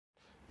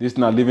This is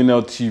now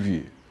Livinghealth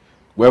TV.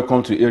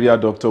 Welcome to Area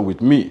Doctor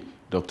with me,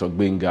 Dr.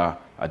 Gbenga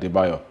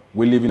Adebayo.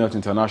 We Livinghealth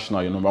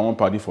International, your #1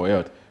 party for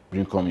health,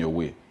 bring come your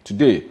way.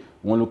 Today,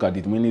 we want to look at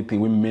the many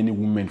things many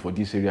women for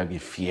this area get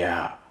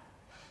fear.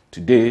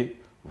 Today,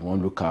 we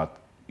want to look at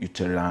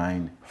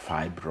uterine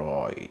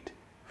fibroid.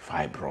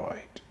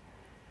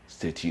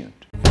 Stay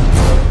tuned.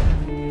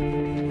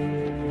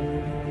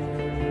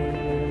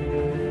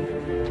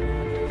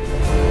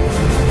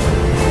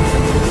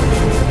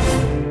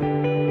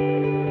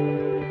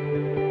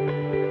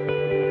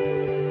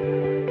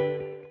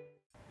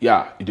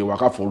 Yeah, if they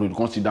walk out for road, you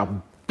can't see that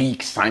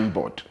big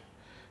signboard.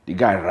 The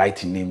guy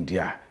writing name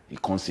there, he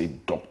can't say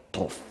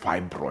Dr.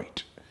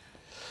 Fibroid.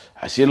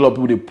 I see a lot of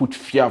people, they put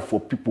fear for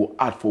people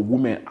out, for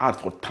women out,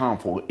 for town,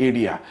 for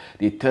area.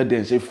 They tell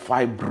them, say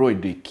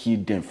fibroid, they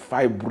kill them.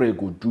 Fibroid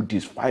go do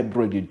this,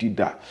 fibroid, they did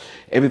that.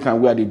 Every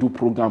time where they do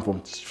program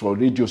for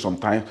radio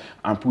sometimes,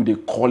 and people they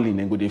call in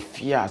and go, they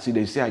fear. See,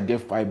 they say I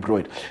get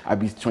fibroid. I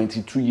be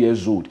 22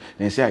 years old.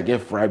 They say I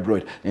get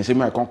fibroid. They say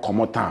me I can't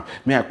come out town.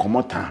 Me I come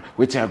out town.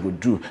 What I go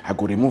do? I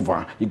go remove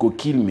her. He go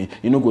kill me.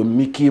 You know go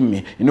me kill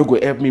me. You know go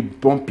help me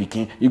bomb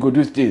picking. You go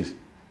do this.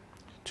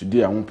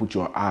 Today I won't put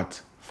your heart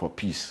for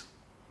peace.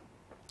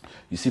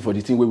 You see, for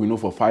the thing where we know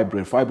for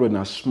fibroid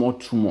are small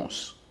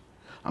tumors.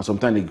 And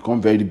sometimes they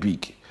become very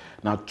big.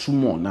 Now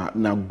tumor,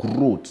 now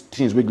growth,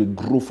 things where they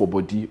grow for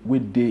body, where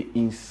they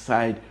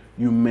inside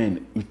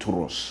human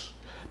uterus.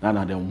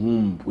 Now the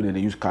womb, where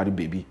they use carry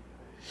baby.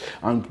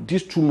 And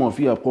this tumor if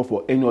you occur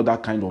for any other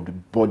kind of the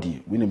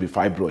body, we name it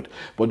fibroid.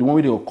 But the one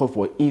where they occur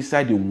for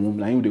inside the womb,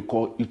 now they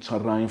call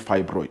uterine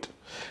fibroid.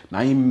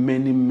 Now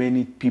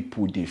many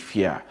people they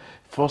fear.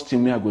 First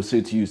thing I go say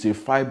to you, say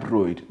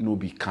fibroid no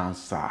be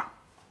cancer.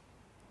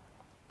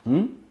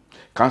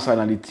 Cancer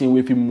and the thing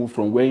where people move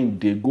from where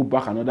they go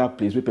back another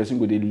place where person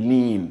go they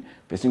lean,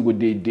 person go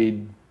they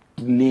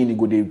lean,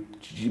 go they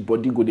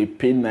body go they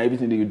pain,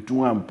 everything they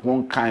do and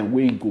one kind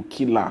way go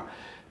kill her.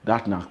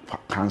 That na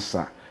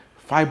cancer.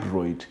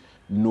 Fibroid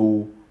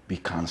no be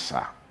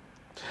cancer.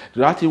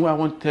 The other thing I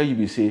want to tell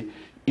you is say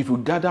if you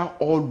gather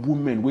all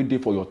women wait there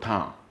for your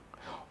town,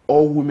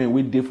 all women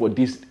wait there for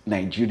this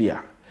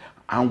Nigeria,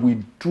 and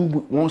we do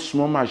one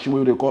small machine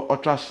where they call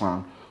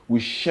ultrasound, we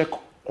check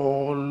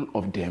all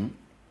of them,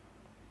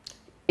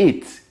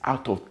 8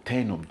 out of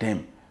 10 of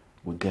them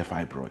will get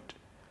fibroid.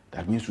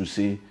 That means to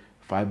say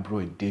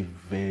fibroid they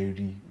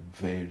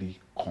very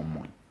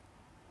common.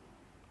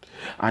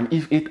 And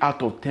if 8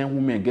 out of 10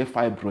 women get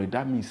fibroid,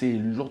 that means say a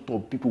lot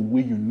of people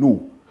where you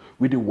know,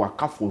 where they walk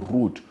out for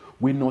road,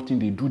 where nothing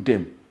they do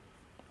them,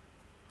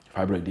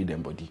 fibroid they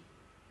them body.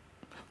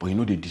 But you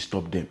know they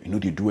disturb them, you know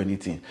they do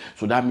anything.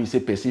 So that means say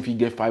person if you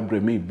get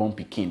fibroid, may born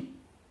pikin.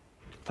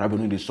 Fibroid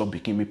no they stop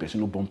pikin, may person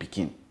no born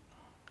pikin.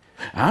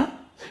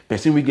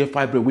 Person we get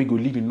fibroid, we go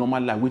live in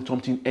normal life, when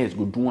something else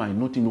go do and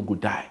nothing no go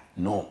die.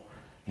 No,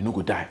 you no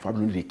go die.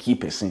 Fibroid no they kill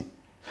person.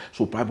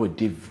 So fibroid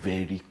they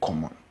very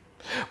common.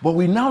 But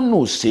we now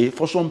know, say,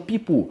 for some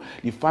people,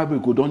 the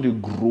fibroid go down, they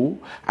grow,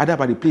 either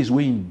by the place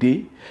where in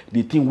day,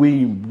 the thing where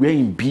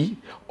in be,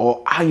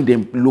 or how in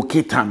them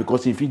locate time,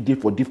 because if it dey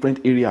for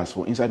different areas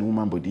for inside the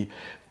woman body,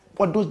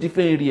 for those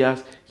different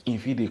areas,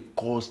 if it they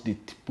cause the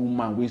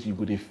woman ways you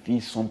go they feel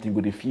something,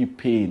 go they feel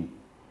pain.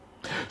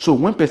 So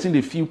when person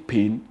they feel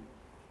pain,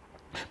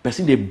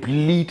 person they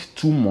bleed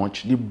too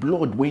much, the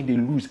blood when they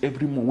lose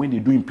every month when they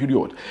do in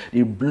period,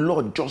 the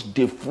blood just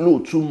they flow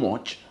too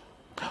much.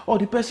 Or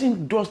the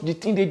person does the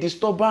thing they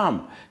disturb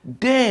them,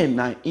 then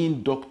I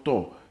in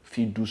doctor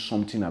fit do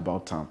something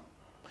about them.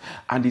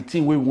 And the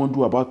thing we won't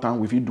do about them,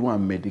 we fit do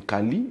them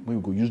medically, when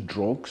we go use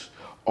drugs,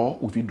 or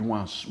we fit do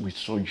them with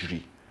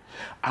surgery.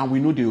 And we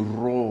know they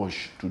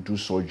rush to do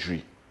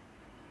surgery.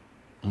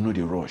 We know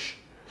they rush.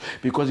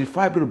 Because the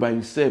fibroid by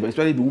itself,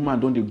 especially the woman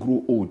don't they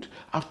grow old,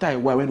 after a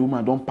while when the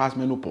woman don't pass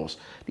menopause,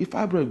 the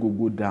fibroid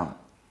go down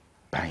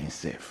by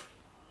itself.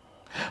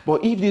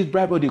 But if this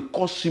fibroid they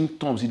cause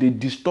symptoms, if they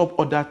disturb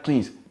other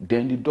things,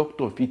 then the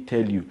doctor will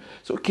tell you,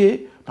 it's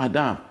okay,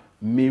 madam,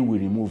 may we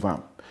remove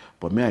them.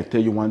 But may I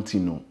tell you one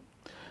thing, no,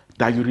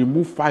 that you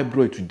remove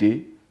fibroid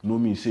today, no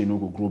mean say no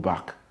go grow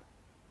back.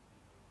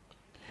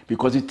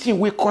 Because the thing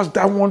will cause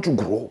that one to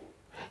grow,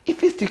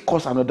 if it still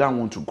cause another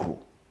one to grow.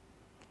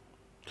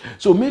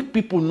 So make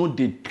people know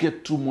they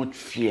get too much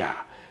fear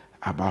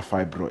about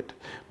fibroid.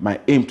 My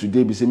aim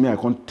today be say me I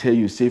can't tell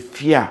you, say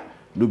fear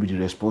no be the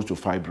response to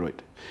fibroid.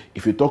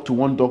 If you talk to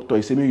one doctor,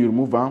 he say may you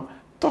remove them,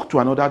 talk to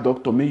another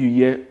doctor, may you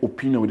hear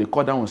opinion, they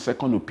call that one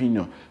second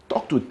opinion.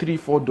 Talk to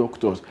 3-4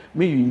 doctors,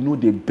 may you know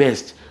the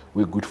best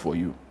way good for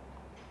you.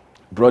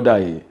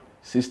 Brother,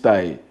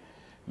 sister,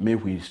 may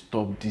we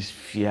stop this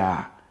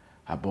fear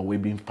about where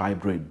being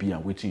fibroid be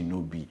and waiting no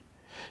be.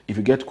 If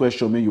you get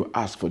question, may you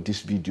ask for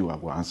this video, I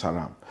will answer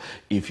them.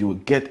 If you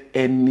get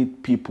any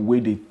people where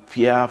they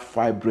fear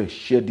fibroid,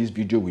 share this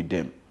video with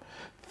them.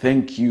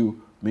 Thank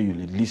you. May you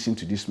listen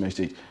to this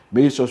message.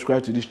 May you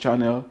subscribe to this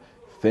channel.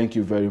 Thank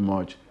you very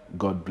much.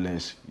 God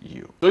bless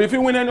you. So if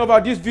you win any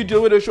of this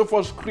video where they show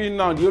for screen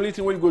now, the only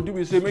thing what you go do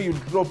is say, may you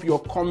drop your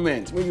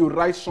comment, may you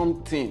write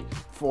something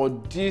for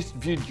this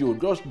video.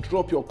 Just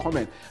drop your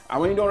comment. And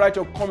when you don't write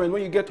your comment,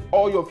 when you get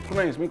all your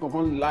friends, make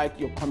them like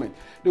your comment.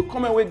 The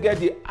comment will get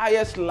the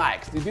highest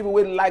likes, the people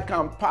will like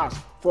and pass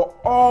for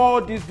all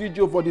these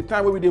videos. For the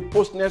time where we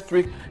post next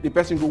week, the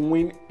person will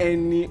win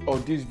any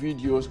of these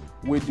videos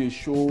where they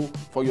show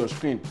for your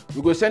screen.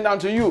 We go send down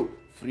to you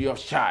free of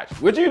charge.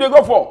 What do you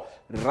go for?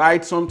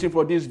 Write something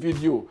for this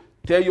video.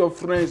 Tell your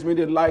friends, may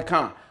they like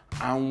her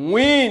and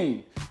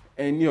win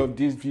any of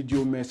these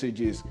video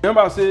messages.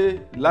 Remember,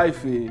 say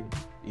life, you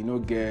know,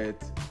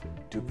 get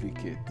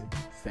duplicate.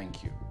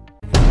 Thank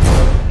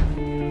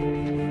you.